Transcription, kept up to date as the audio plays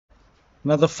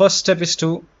Now the first step is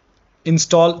to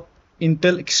install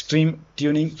Intel Extreme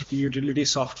Tuning Utility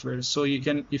software. So you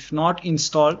can, if not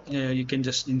installed, you can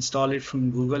just install it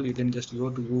from Google. You can just go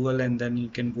to Google and then you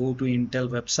can go to Intel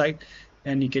website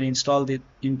and you can install the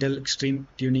Intel Extreme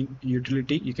Tuning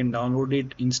Utility. You can download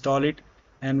it, install it,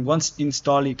 and once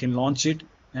installed you can launch it.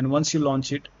 And once you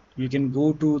launch it, you can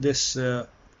go to this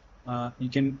you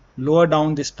can lower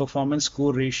down this performance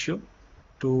core ratio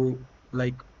to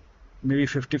like maybe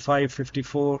 55,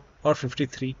 54 or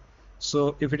 53.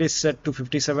 So if it is set to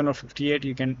 57 or 58,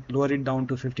 you can lower it down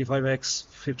to 55x,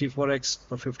 54x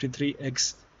or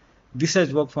 53x. This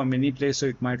has worked for many players, so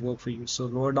it might work for you. So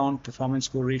lower down performance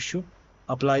core ratio,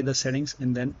 apply the settings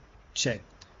and then check.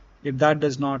 If that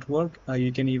does not work,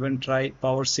 you can even try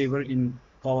power saver in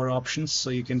power options. So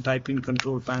you can type in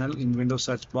control panel in Windows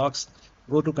search box,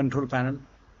 go to control panel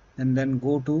and then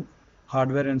go to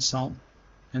hardware and sound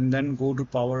and then go to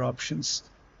power options.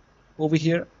 Over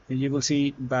here you will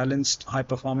see balanced high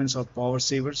performance or power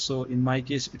saver. So in my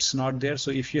case it's not there.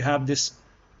 So if you have this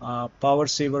power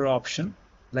saver option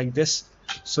like this,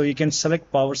 so you can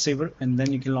select power saver and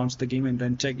then you can launch the game and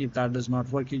then check. If that does not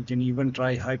work, you can even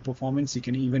try high performance, you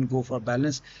can even go for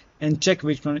balance and check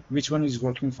which one is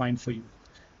working fine for you.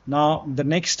 Now the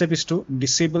next step is to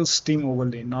disable Steam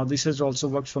overlay. Now this has also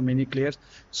worked for many players.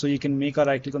 So you can make a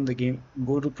right click on the game,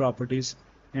 go to properties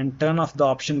and turn off the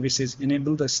option which says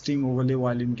enable the Steam overlay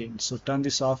while in game. So turn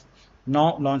this off.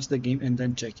 Now launch the game and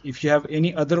then check. If you have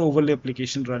any other overlay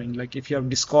application running, like if you have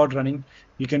Discord running,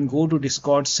 you can go to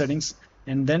Discord settings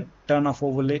and then turn off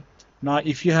overlay. Now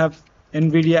if you have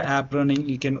NVIDIA app running,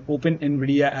 you can open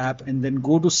NVIDIA app and then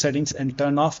go to settings and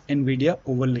turn off NVIDIA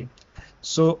overlay.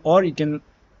 So, or you can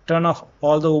turn off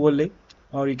all the overlay,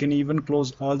 or you can even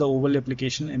close all the overlay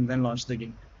application and then launch the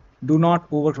game. Do not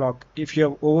overclock. If you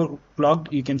have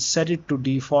overclocked, you can set it to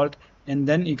default and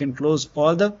then you can close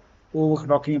all the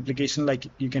overclocking application. Like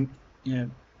you can,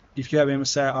 if you have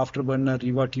MSI, Afterburner,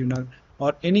 RivaTuner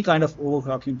or any kind of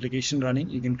overclocking application running,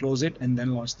 you can close it and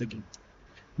then launch the game.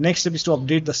 Next step is to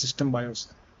update the system BIOS.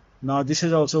 Now this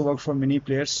has also worked for many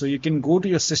players. So you can go to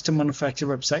your system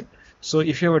manufacturer website. So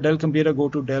if you have a Dell computer, go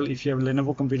to Dell. If you have a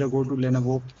Lenovo computer, go to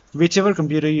Lenovo. Whichever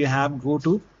computer you have, go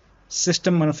to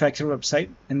system manufacturer website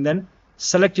and then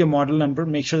select your model number.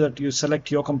 Make sure that you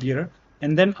select your computer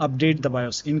and then update the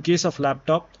BIOS. In case of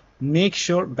laptop, make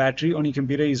sure battery on your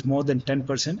computer is more than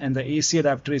 10% and the AC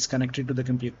adapter is connected to the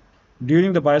computer.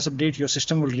 During the BIOS update, your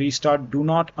system will restart. Do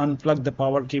not unplug the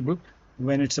power cable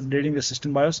when it's updating the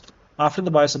system BIOS. After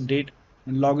the BIOS update,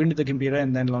 log into the computer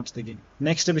and then launch the game.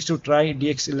 Next step is to try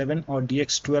DX11 or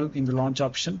DX12 in the launch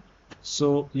option.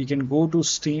 So you can go to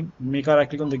Steam, make a right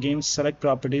click on the game, select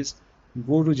properties,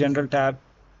 go to general tab.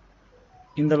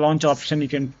 In the launch option, you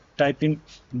can type in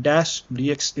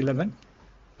 -DX11.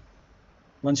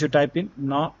 Once you type in,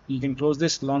 now you can close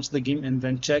this, launch the game and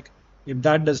then check. If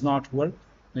that does not work,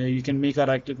 you can make a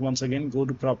right click once again, go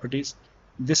to properties.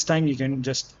 This time you can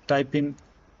just type in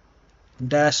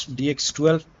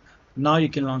 -DX12. Now you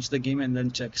can launch the game and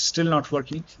then check. Still not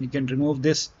working. You can remove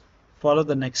this, follow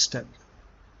the next step.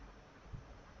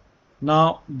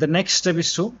 Now the next step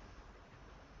is to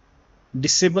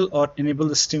disable or enable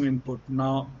the Steam input.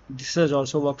 Now this has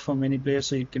also worked for many players.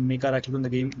 So you can make a right click on the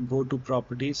game, go to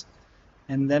properties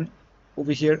and then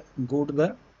over here go to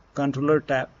the controller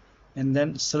tab and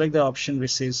then select the option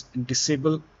which says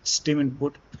disable Steam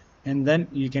input and then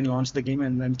you can launch the game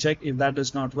and then check. If that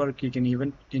does not work, you can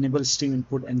even enable Steam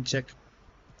input and check.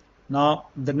 Now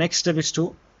the next step is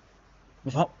to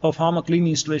perform a clean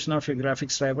installation of your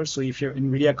graphics driver. So if you have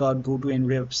NVIDIA card, go to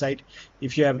NVIDIA website.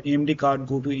 If you have AMD card,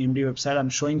 go to AMD website.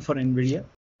 I'm showing for NVIDIA.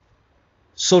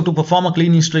 So to perform a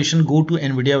clean installation, go to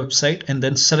NVIDIA website and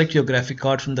then select your graphic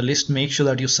card from the list. Make sure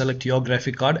that you select your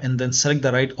graphic card and then select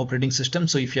the right operating system.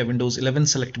 So if you have Windows 11,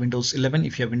 select Windows 11.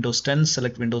 If you have Windows 10,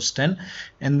 select Windows 10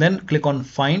 and then click on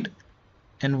Find.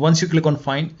 And once you click on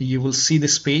Find, you will see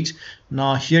this page.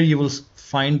 Now here you will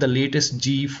find the latest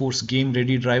GeForce Game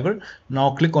Ready driver.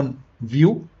 Now click on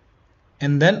View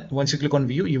and then once you click on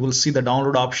View, you will see the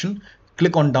download option.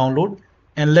 Click on Download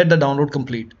and let the download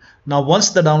complete. Now once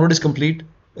the download is complete,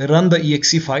 run the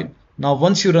exe file. Now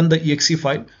once you run the exe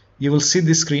file, you will see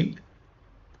this screen.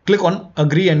 Click on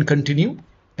Agree and Continue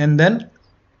and then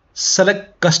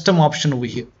select Custom option over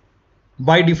here.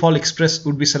 By default Express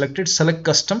would be selected. Select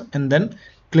Custom and then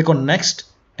click on Next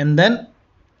and then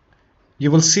you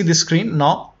will see this screen.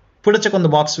 Now put a check on the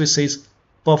box which says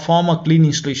perform a clean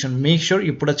installation. Make sure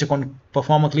you put a check on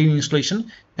perform a clean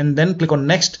installation and then click on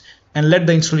Next and let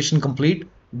the installation complete.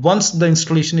 Once the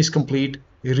installation is complete,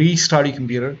 restart your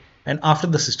computer and after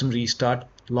the system restart,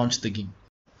 launch the game.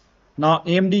 Now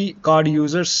AMD card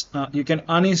users, you can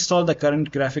uninstall the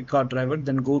current graphic card driver,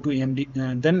 then go to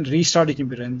AMD, then restart your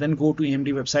computer, and then go to AMD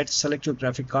website, select your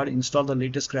graphic card, install the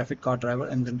latest graphic card driver,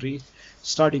 and then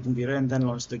restart your computer, and then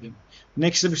launch the game.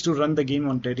 Next step is to run the game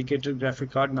on dedicated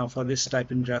graphic card. Now for this,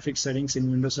 type in graphics settings in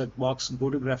Windows search box, go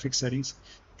to graphics settings,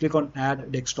 click on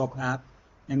add desktop app,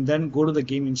 and then go to the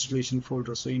game installation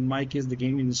folder. So in my case, the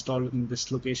game is installed in this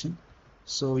location.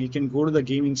 So you can go to the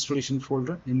game installation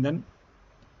folder and then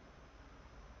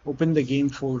open the game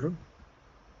folder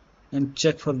and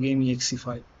check for game exe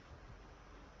file.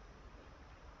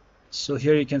 So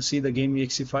here you can see the game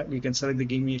exe file. You can select the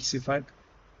game exe file,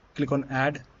 click on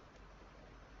add,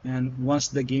 and once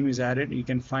the game is added, you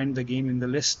can find the game in the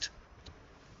list.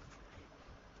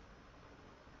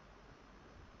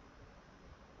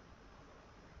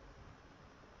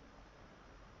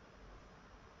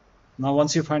 Now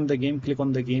once you find the game, click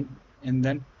on the game, and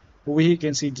then over here you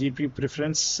can see GPU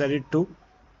preference, set it to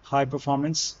high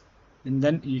performance, and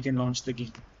then you can launch the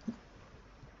game.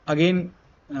 Again,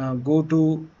 go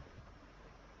to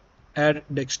add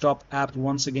desktop app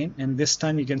once again, and this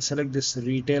time you can select this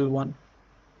retail one,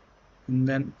 and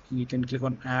then you can click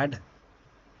on add.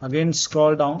 Again,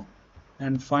 scroll down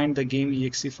and find the game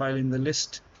exe file in the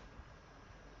list,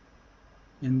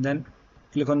 and then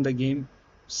click on the game,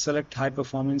 select high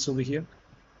performance over here,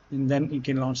 and then you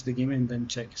can launch the game and then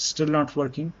check. Still not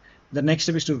working. The next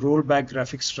step is to roll back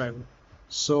graphics driver.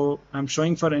 So I'm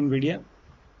showing for NVIDIA.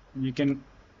 You can,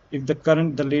 if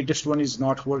the latest one is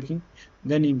not working,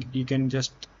 then you can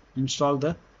just install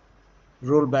the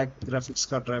rollback graphics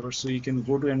card driver. So you can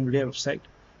go to NVIDIA website,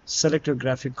 select your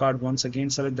graphic card once again,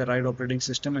 select the right operating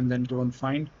system, and then go and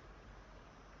find.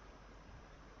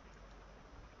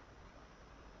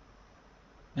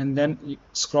 And then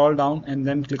scroll down and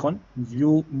then click on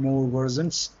view more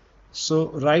versions. So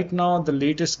right now the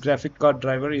latest graphic card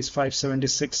driver is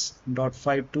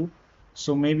 576.52.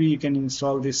 So maybe you can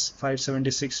install this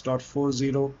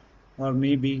 576.40 or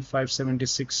maybe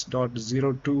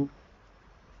 576.02.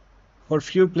 For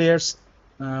few players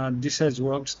this has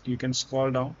worked. You can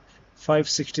scroll down,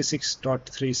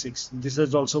 566.36. This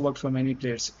has also worked for many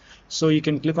players. So you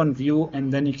can click on view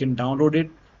and then you can download it.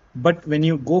 But when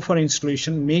you go for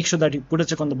installation, make sure that you put a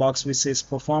check on the box which says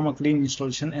perform a clean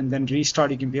installation and then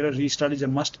restart your computer. Restart is a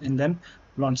must, and then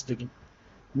launch the game.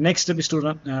 Next step is to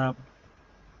run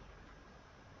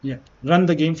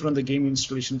the game from the game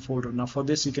installation folder. Now for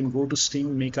this, you can go to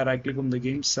Steam, make a right click on the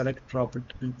game, select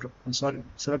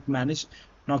select manage.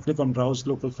 Now click on browse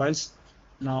local files.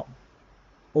 Now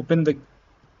open the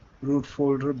root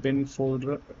folder, bin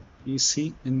folder,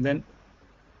 EC, and then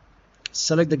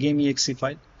select the game exe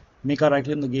file. Make a right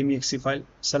click on the game exe file,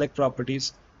 select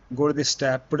properties, go to this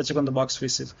tab, put a check on the box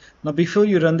faces. Now before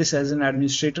you run this as an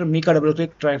administrator, make a double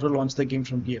click, try to launch the game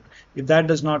from here. If that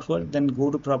does not work, then go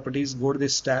to properties, go to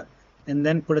this tab, and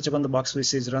then put a check on the box which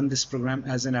says run this program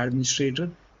as an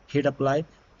administrator, hit apply,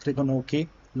 click on OK,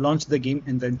 launch the game,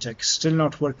 and then check. Still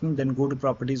not working, then go to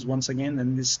properties once again,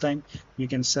 and this time you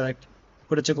can select,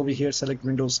 put a check over here, select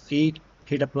Windows 8,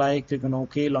 hit apply, click on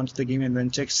OK, launch the game, and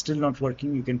then check. Still not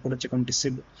working, you can put a check on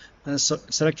disable.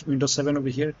 Select Windows 7 over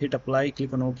here, hit apply,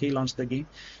 click on OK, launch the game.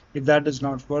 If that does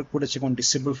not work, put a check on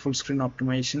disable full screen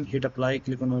optimization, hit apply,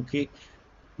 click on OK,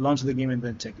 launch the game, and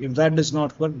then check. If that does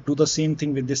not work, do the same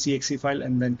thing with this exe file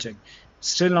and then check.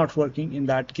 Still not working in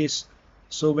that case.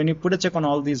 So when you put a check on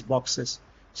all these boxes,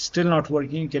 still not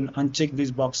working, you can uncheck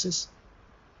these boxes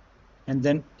and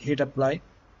then hit apply,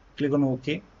 click on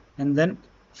OK, and then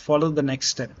follow the next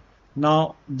step.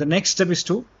 Now the next step is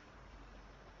to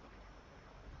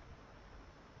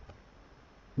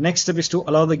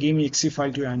allow the game exe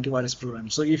file to your antivirus program.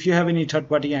 So if you have any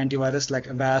third-party antivirus like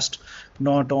Avast,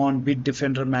 Norton,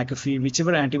 Bitdefender, McAfee,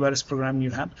 whichever antivirus program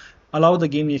you have, allow the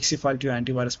game exe file to your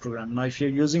antivirus program. Now if you're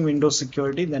using Windows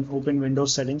Security, then open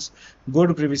Windows settings, go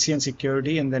to privacy and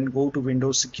security, and then go to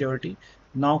Windows Security.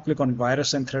 Now click on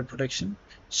virus and threat protection.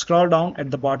 Scroll down,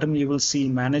 at the bottom you will see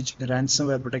manage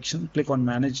ransomware protection. Click on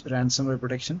manage ransomware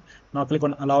protection. Now click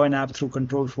on allow an app through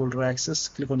control folder access.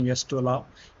 Click on yes to allow,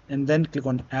 and then click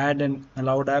on add an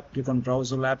allowed app. Click on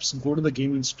browser apps, go to the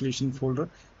game installation folder,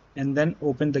 and then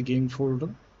open the game folder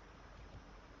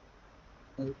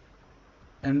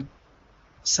and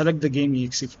select the game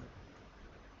exe file,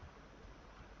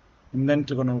 and then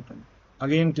click on open.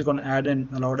 Again click on add an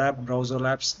allowed app, browser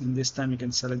apps, and this time you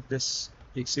can select this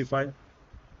exe file,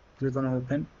 click on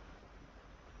open.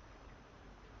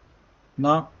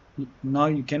 Now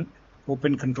you can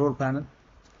open control panel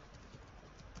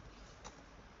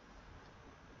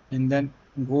and then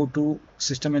go to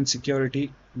system and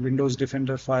security, Windows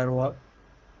Defender, firewall,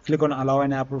 click on allow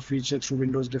an app or feature through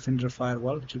Windows Defender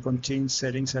Firewall. Click on change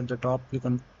settings at the top. Click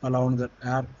on allow the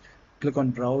app. Click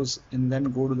on browse and then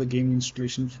go to the game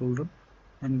installation folder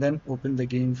and then open the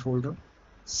game folder.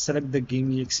 Select the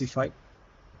game exe file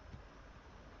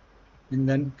and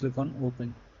then click on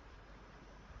open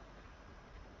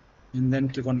and then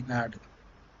click on add.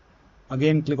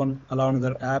 Again click on allow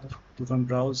another app, click on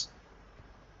browse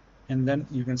and then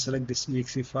you can select this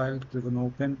exe file, click on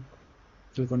open,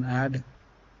 click on add.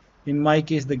 In my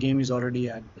case the game is already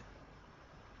added.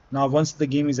 Now once the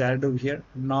game is added over here,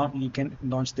 now you can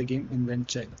launch the game and then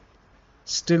check.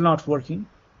 Still not working.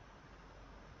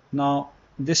 Now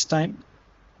this time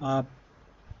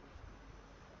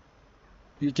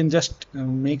you can just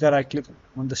make a right click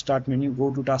on the start menu, go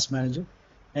to task manager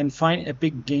and find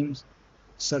Epic Games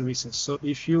Services. So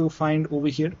if you find over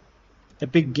here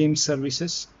Epic Games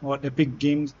Services or Epic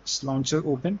Games Launcher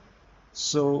open,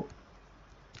 so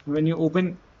when you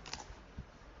open,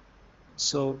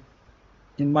 so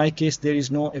in my case there is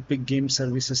no Epic Games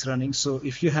Services running. So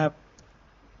if you have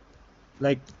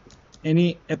like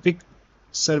any Epic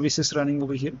services running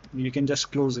over here, you can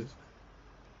just close it.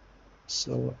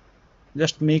 So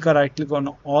just make a right click on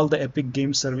all the Epic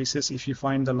Games Services. If you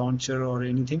find the launcher or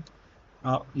anything,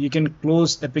 you can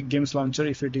close Epic Games Launcher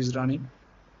if it is running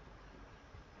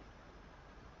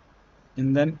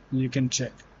and then you can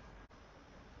check.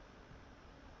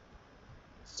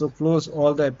 So close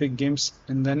all the Epic Games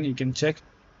and then you can check.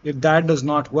 If that does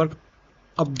not work,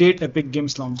 update Epic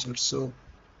Games Launcher. So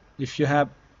if you have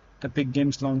Epic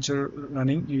Games Launcher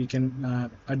running, you can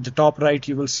at the top right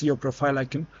you will see your profile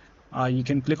icon. You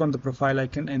can click on the profile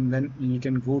icon and then you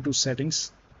can go to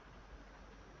settings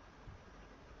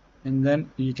and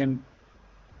then you can,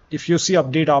 if you see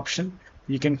update option,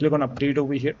 you can click on update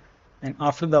over here and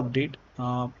after the update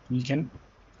you can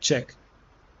check.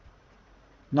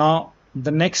 Now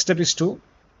the next step is to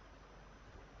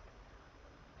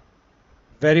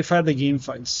verify the game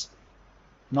files.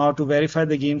 Now to verify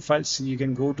the game files, you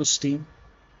can go to Steam,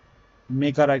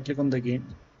 make a right click on the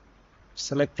game,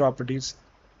 select properties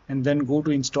and then go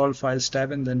to install files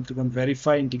tab and then click on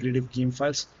verify integrative game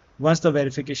files. Once the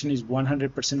verification is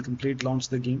 100% complete, launch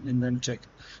the game and then check.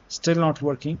 Still not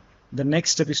working. The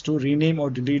next step is to rename or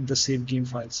delete the save game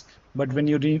files. But when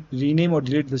you rename or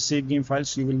delete the save game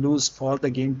files, you will lose all the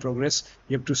game progress.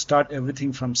 You have to start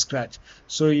everything from scratch.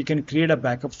 So you can create a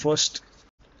backup first.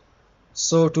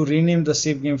 So to rename the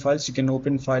save game files, you can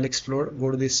open File Explorer,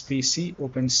 go to this PC,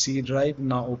 open C drive,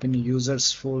 now open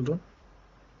users folder.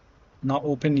 Now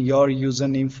open your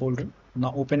username folder.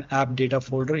 Now open app data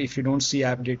folder. If you don't see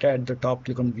app data at the top,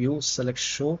 click on view, select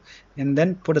show and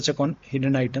then put a check on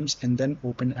hidden items and then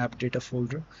open app data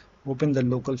folder. Open the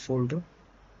local folder,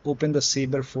 open the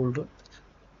Saber folder.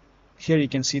 Here you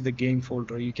can see the game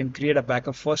folder. You can create a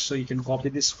backup first, so you can copy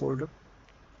this folder,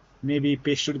 maybe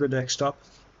paste it to the desktop.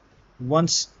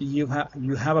 Once you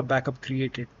have a backup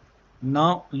created,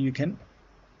 now you can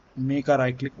make a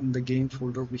right click on the game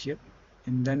folder over here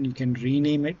and then you can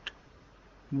rename it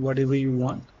whatever you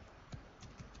want,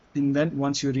 and then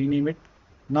once you rename it,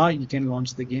 now you can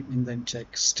launch the game and then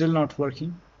check. Still not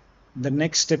working. The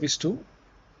next step is to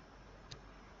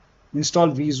install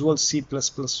Visual C++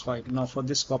 file. Now for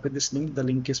this, copy this link. The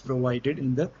link is provided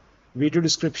in the video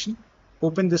description.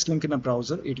 Open this link in a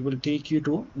browser. It will take you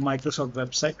to Microsoft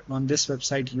website. On this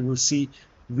website you will see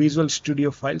Visual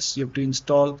Studio files. You have to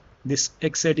install this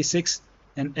x86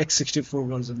 and x64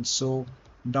 versions. So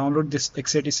download this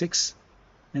x86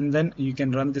 and then you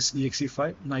can run this exe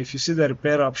file. Now if you see the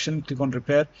repair option, click on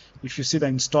repair. If you see the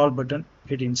install button,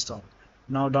 hit install.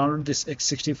 Now download this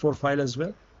x64 file as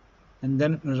well and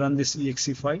then run this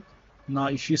exe file. Now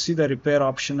if you see the repair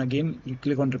option, again you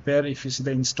click on repair. If you see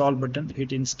the install button,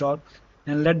 hit install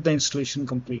and let the installation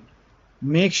complete.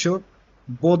 Make sure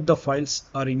both the files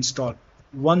are installed.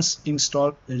 Once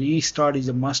installed, restart is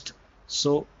a must.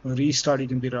 So restart you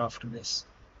can be after this.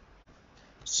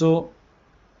 So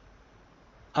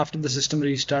after the system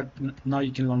restart, now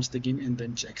you can launch the game and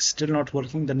then check. Still not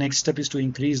working. The next step is to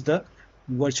increase the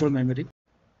virtual memory.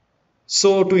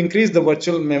 So to increase the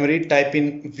virtual memory, type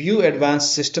in View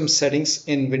Advanced System Settings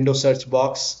in Windows search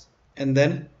box and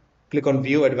then click on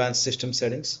View Advanced System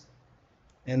Settings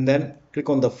and then click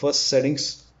on the first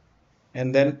settings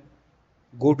and then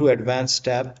go to Advanced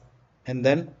tab and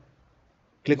then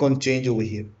click on Change over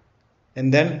here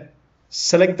and then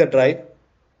select the drive.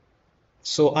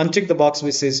 So uncheck the box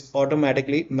which says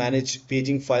automatically manage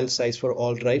paging file size for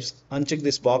all drives. Uncheck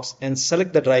this box and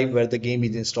select the drive where the game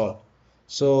is installed.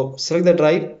 So select the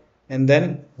drive and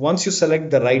then once you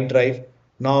select the right drive,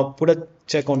 now put a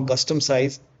check on custom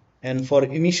size and for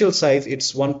initial size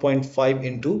it's 1.5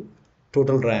 into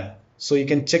total RAM. So you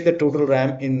can check the total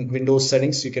RAM in Windows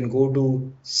settings. You can go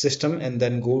to system and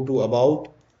then go to about,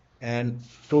 and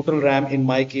total RAM in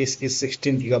my case is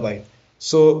 16 gigabyte.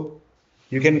 So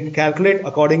you can calculate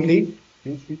accordingly.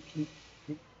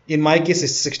 In my case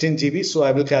it's 16 GB, so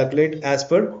I will calculate as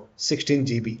per 16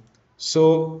 GB.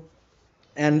 So,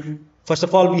 and first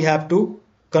of all we have to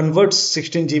convert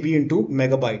 16 GB into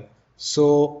megabyte.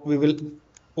 So we will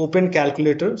open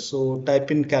calculator. So type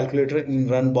in calculator in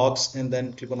run box and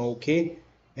then click on OK.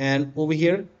 And over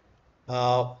here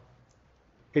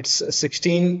it's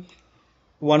 16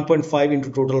 1.5 into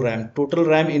total RAM. Total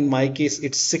RAM in my case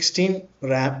it's 16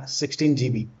 RAM 16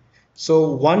 GB.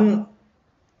 So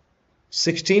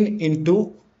 16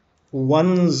 into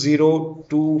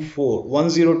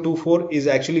 1024 is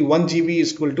actually 1 GB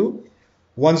is equal to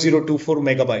 1024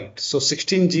 megabyte. So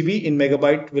 16 GB in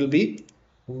megabyte will be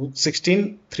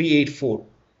 16384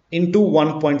 into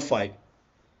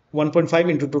 1.5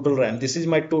 into total RAM. This is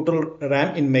my total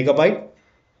RAM in megabyte.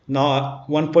 Now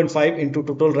 1.5 into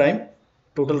total RAM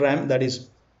that is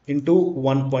into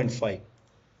 1.5.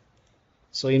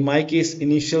 So in my case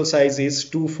initial size is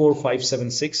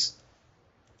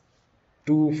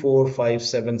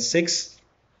 24576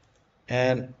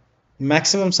 and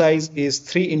maximum size is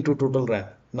 3 into total RAM.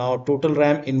 Now total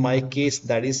RAM in my case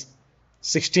that is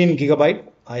 16 gigabyte.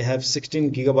 I have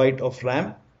 16 gigabyte of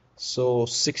RAM. So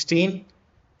 16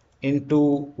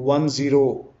 into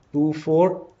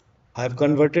 1024. I have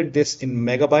converted this in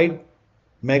megabyte.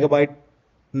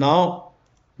 Now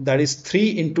that is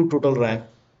 3 into total RAM.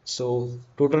 So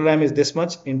total RAM is this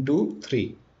much into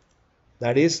 3.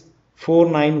 That is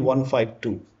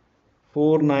 49152.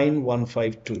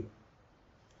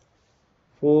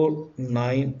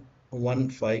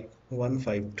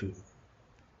 49152.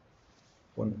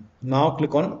 Now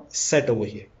click on set over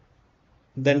here.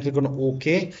 Then click on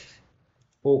OK.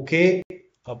 OK.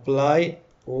 Apply.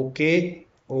 OK.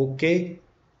 OK.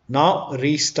 Now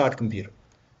restart computer.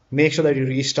 Make sure that you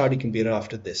restart your computer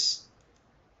after this.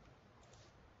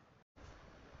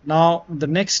 Now the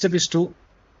next step is to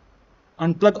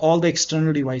unplug all the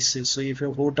external devices. So if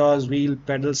your HOTAS, wheel,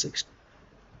 pedals,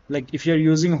 like if you're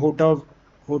using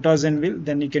HOTAS and wheel,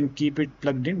 then you can keep it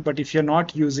plugged in. But if you're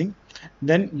not using,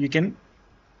 then you can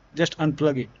just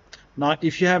unplug it. Now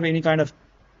if you have any kind of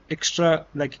extra,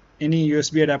 like any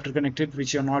USB adapter connected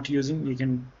which you're not using, you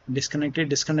can disconnect it.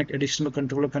 Disconnect additional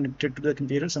controller connected to the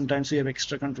computer. Sometimes we have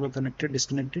extra controller connected,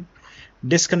 disconnected.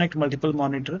 Disconnect multiple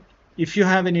monitor. If you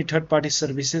have any third-party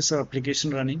services or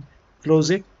application running, close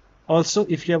it. Also,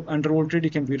 if you have undervolted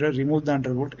your computer, remove the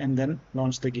undervolt and then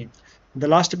launch the game. The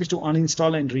last step is to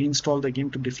uninstall and reinstall the game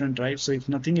to different drives. So if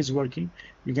nothing is working,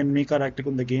 you can make a right click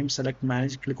on the game, select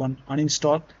manage, click on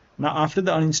uninstall. Now after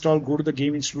the uninstall, go to the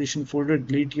game installation folder,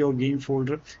 delete your game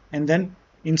folder, and then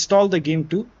install the game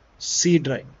to C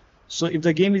drive. So if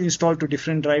the game is installed to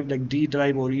different drive like D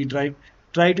drive or E drive,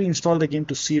 try to install the game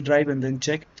to C drive and then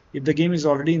check. If the game is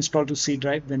already installed to C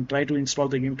drive, then try to install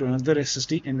the game to another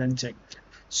SSD and then check.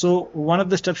 So one of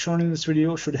the steps shown in this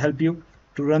video should help you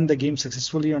to run the game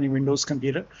successfully on your Windows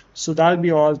computer. So that'll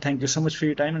be all. Thank you so much for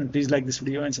your time, and please like this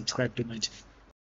video and subscribe to my channel.